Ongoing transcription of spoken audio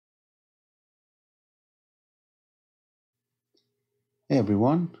Hey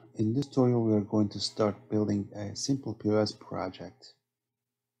everyone, in this tutorial we are going to start building a simple POS project.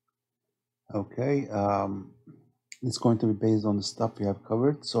 Okay, it's going to be based on the stuff we have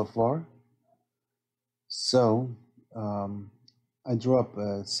covered so far. So, I drew up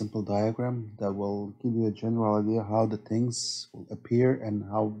a simple diagram that will give you a general idea how the things will appear and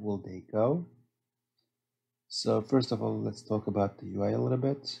how will they go. So first of all, let's talk about the UI a little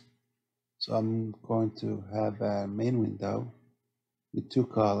bit. So I'm going to have a main window with two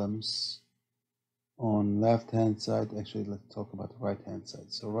columns. On left hand side, actually let's talk about the right hand side.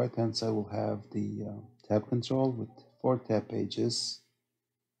 So right hand side will have the tab control with 4 tab pages,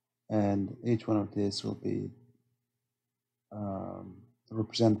 and each one of these will be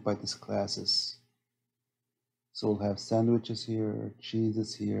represented by these classes. So we'll have sandwiches here,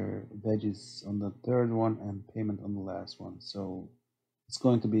 cheeses here, veggies on the third one, and payment on the last one. So it's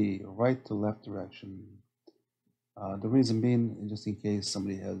going to be right to left direction. The reason being, just in case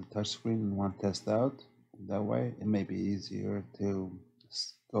somebody has a touch screen and want to test out, that way it may be easier to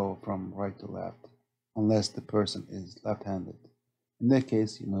go from right to left, unless the person is left-handed. In that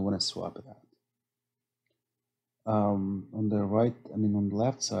case, you might want to swap it out. On the right, on the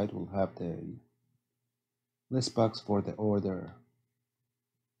left side, we'll have the list box for the order.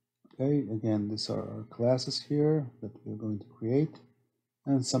 Okay, again, these are our classes here that we're going to create,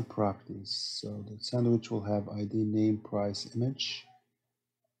 and some properties. So the sandwich will have ID, name, price, image.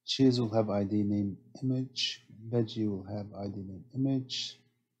 Cheese will have ID, name, image. Veggie will have ID, name, image.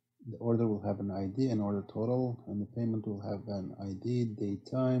 The order will have an ID and order total, and the payment will have an ID, date,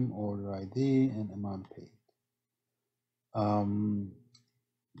 time, order ID, and amount paid.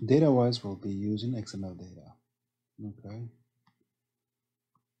 Data-wise, we'll be using XML data. Okay.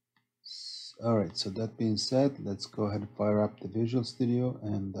 All right. So that being said, let's go ahead and fire up the Visual Studio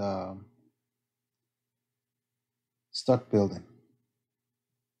and start building.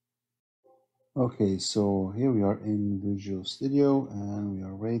 Okay, so here we are in Visual Studio and we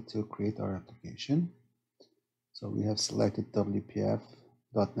are ready to create our application. So we have selected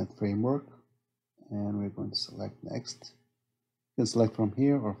WPF.NET Framework and we're going to select Next. You can select from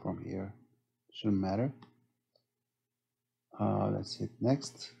here or from here, shouldn't matter. Let's hit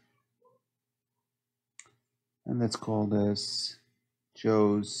Next. And let's call this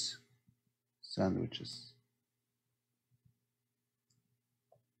Joe's Sandwiches.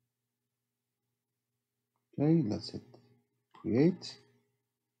 Okay, let's hit Create.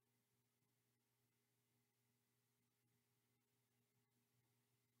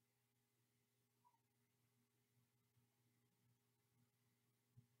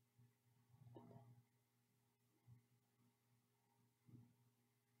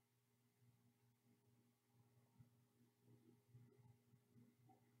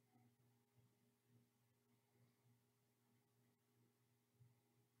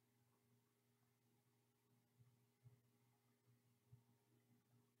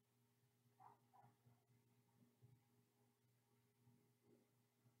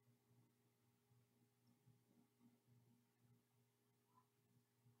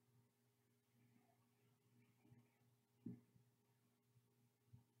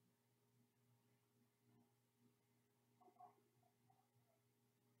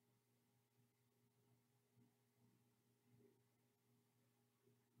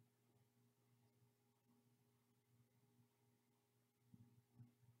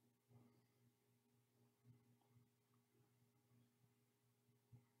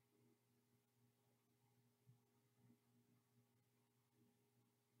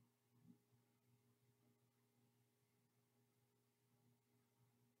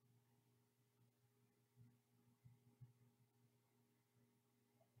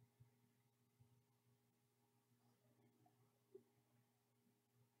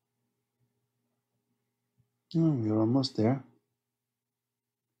 Oh, we're almost there.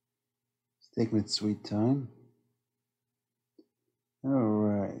 It's taking its sweet time. All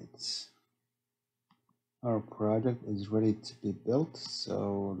right. Our project is ready to be built,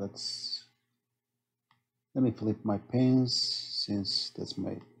 so let me flip my panes since that's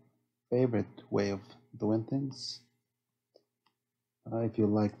my favorite way of doing things. If you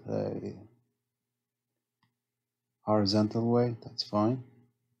like the horizontal way, that's fine.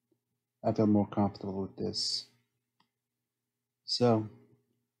 I feel more comfortable with this. So,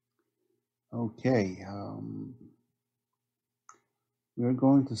 okay, we're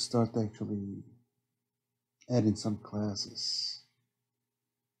going to start actually adding some classes.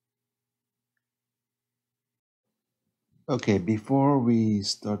 Okay, before we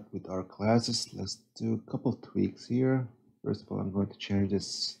start with our classes, let's do a couple tweaks here. First of all, I'm going to change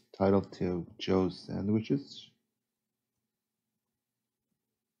this title to Joe's Sandwiches.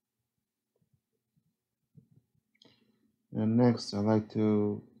 And next, I like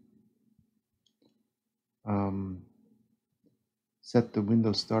to set the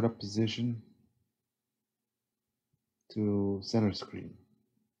Windows startup position to center screen.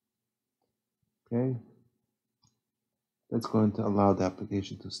 Okay, that's going to allow the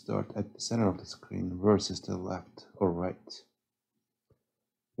application to start at the center of the screen versus the left or right.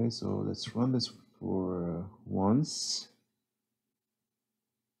 Okay, so let's run this for once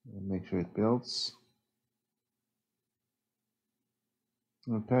and make sure it builds.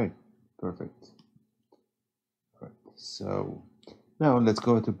 Okay, perfect. Right. So now let's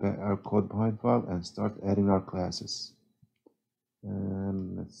go to our code behind file and start adding our classes.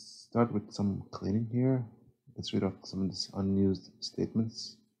 And let's start with some cleaning here. Let's rid of some of these unused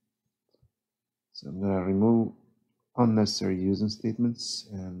statements. So I'm going to remove unnecessary using statements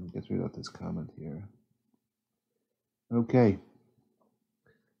and get rid of this comment here. Okay,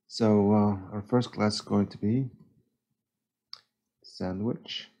 so our first class is going to be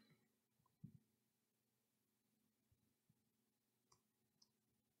sandwich.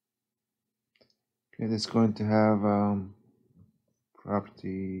 Okay, this is going to have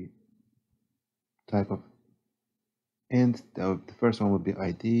property type of int. The first one would be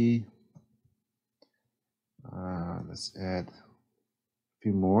ID. Let's add a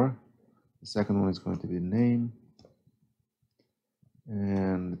few more. The second one is going to be name.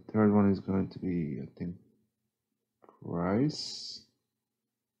 And the third one is going to be, I think, price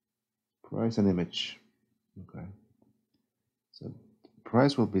and image. Okay, so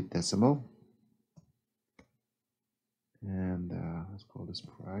price will be decimal, and let's call this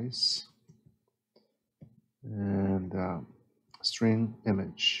price, and string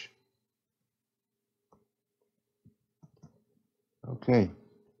image. Okay,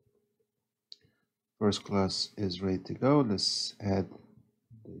 first class is ready to go. Let's add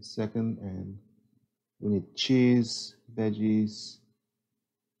the second, and we need cheese, veggies.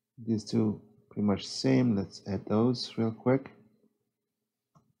 These two pretty much same. Let's add those real quick.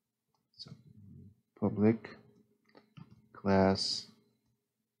 So public class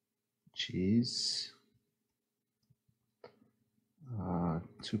cheese.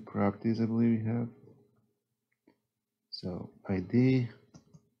 Two properties I believe we have. So ID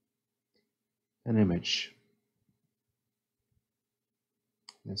and image.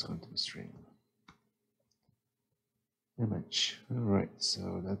 That's going to be string. Image. Alright,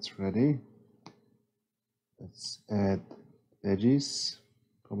 so that's ready. Let's add veggies,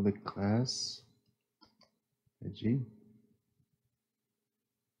 public class, veggie.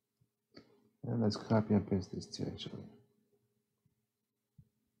 And let's copy and paste this too actually.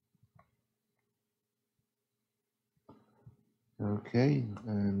 Okay,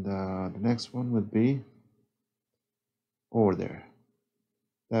 and the next one would be order.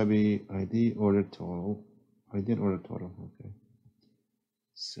 That'd be ID order total. ID and order total. Okay.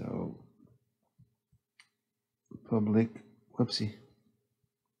 So public, whoopsie.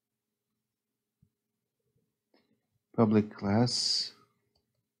 Public class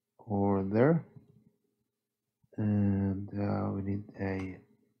order, and we need a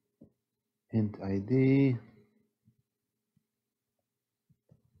int ID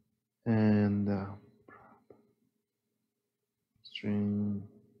and string.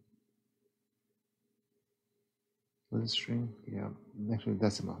 What is string? Yeah, actually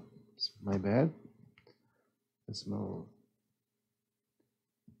decimal. My bad. Decimal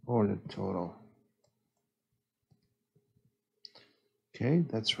order total. Okay,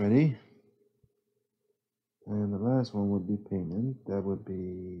 that's ready. And the last one would be payment. That would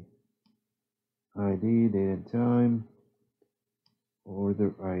be ID, date and time,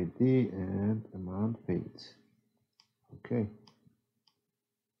 order ID, and amount paid. Okay.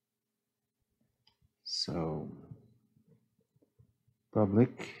 So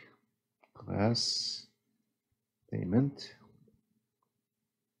public class payment,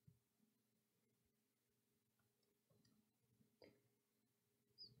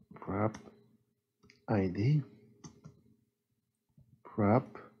 prop ID,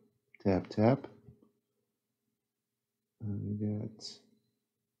 prop tab, and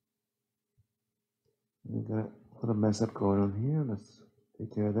we got a little mess up going on here. Let's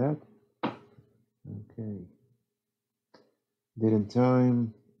take care of that. Okay, date and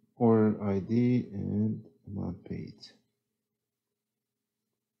time, order ID, and amount paid.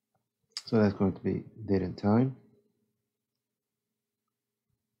 So that's going to be date and time.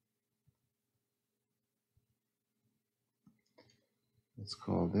 Let's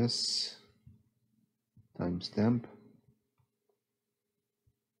call this timestamp.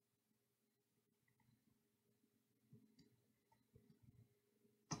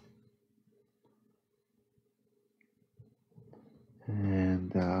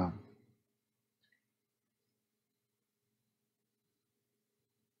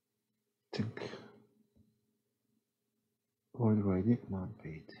 Tick. Order ID amount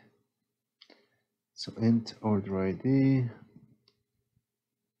paid. So int order ID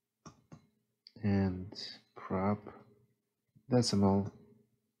and prop decimal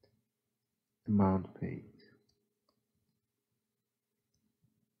amount paid.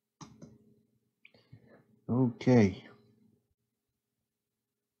 Okay.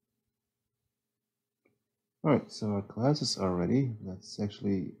 Alright, so our classes are ready. Let's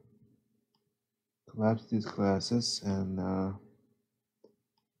actually collapse these classes and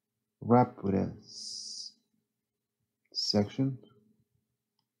wrap with a section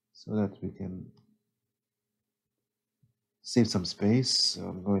so that we can save some space. So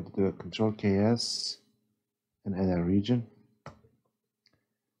I'm going to do a Control KS and add a region.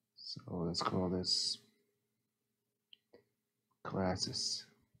 So let's call this classes.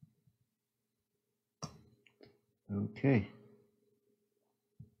 Okay.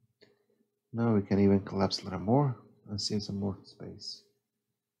 Now we can even collapse a little more and save some more space.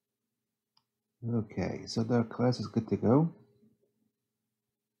 Okay, so the class is good to go.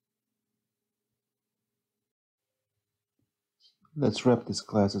 Let's wrap these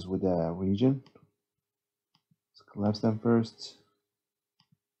classes with a region. Let's collapse them first.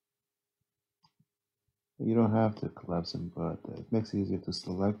 You don't have to collapse them, but it makes it easier to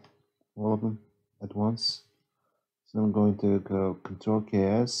select all of them at once. So I'm going to go Control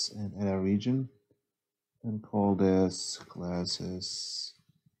KS and add a region and call this classes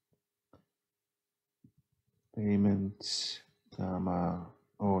payment, comma,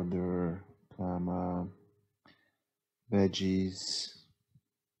 order, comma, veggies,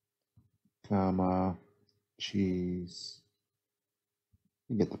 comma, cheese.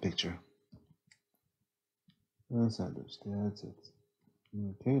 You get the picture. That's it.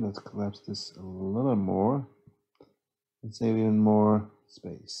 Okay, let's collapse this a little more and save even more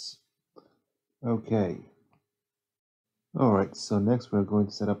space. Okay. Alright, so next we're going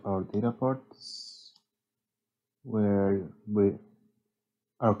to set up our data parts where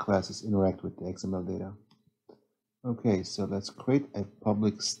our classes interact with the XML data. Okay, so let's create a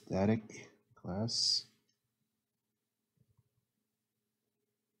public static class.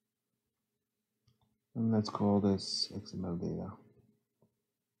 And let's call this XML data.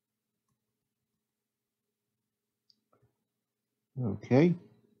 Okay.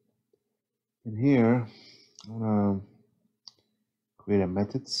 And here, I'm going to create a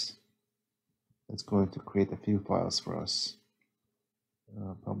methods that's going to create a few files for us.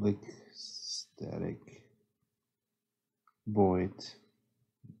 Public static void.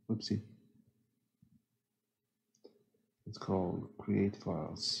 Oopsie. It's called create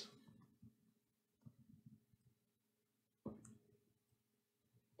files.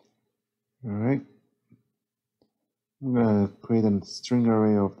 All right. I'm going to create a string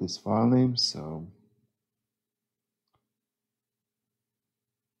array of this file name. So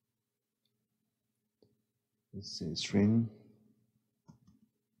let's say string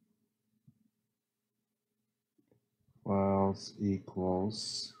files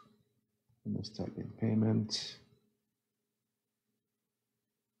equals, and let's type in payment,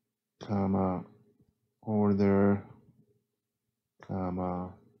 comma, order,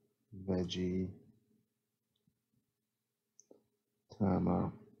 comma, veggie,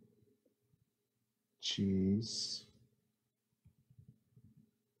 comma, cheese,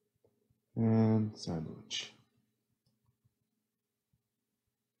 and sandwich.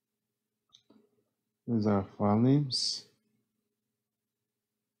 These are file names.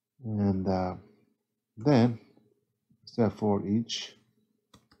 And then step for each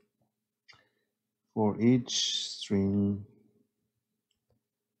string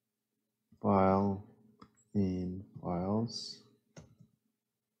file in files,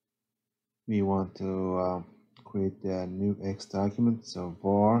 we want to create a new X document. So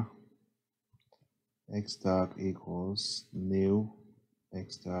var xdoc equals new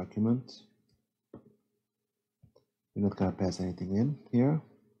X document. We're not going to pass anything in here.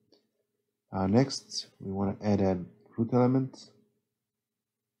 Next, we want to add a root element.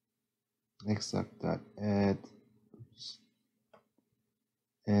 Xdoc.add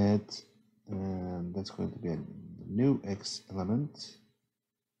add, and that's going to be a new X element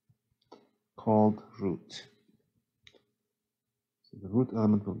called root. So the root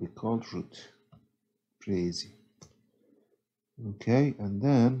element will be called root. Pretty easy. Okay, and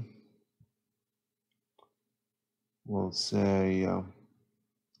then we'll say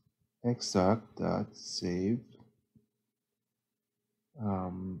xdoc.save.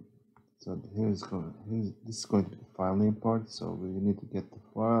 So this is going to be the file name part. So we need to get the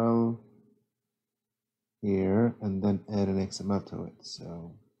file here and then add an XML to it.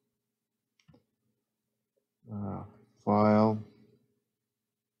 So file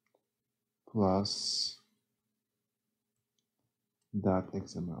plus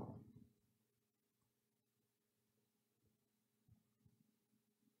 .xml.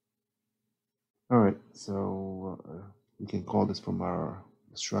 All right, so we can call this from our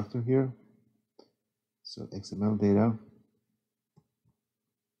structure here. So XML data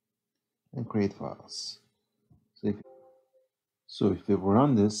and create files. So if we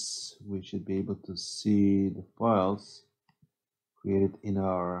run this, we should be able to see the files created in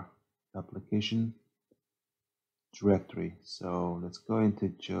our application directory. So let's go into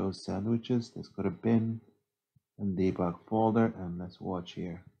Joe's sandwiches. Let's go to bin and debug folder, and let's watch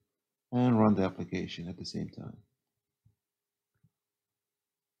here and run the application at the same time.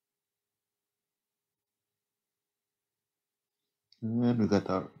 And we got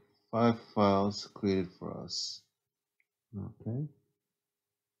our 5 files created for us. Okay.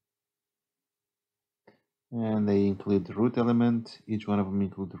 And they include the root element. Each one of them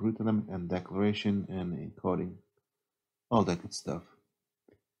include the root element and declaration and encoding, all that good stuff.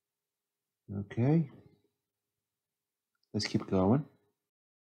 Okay. Let's keep going.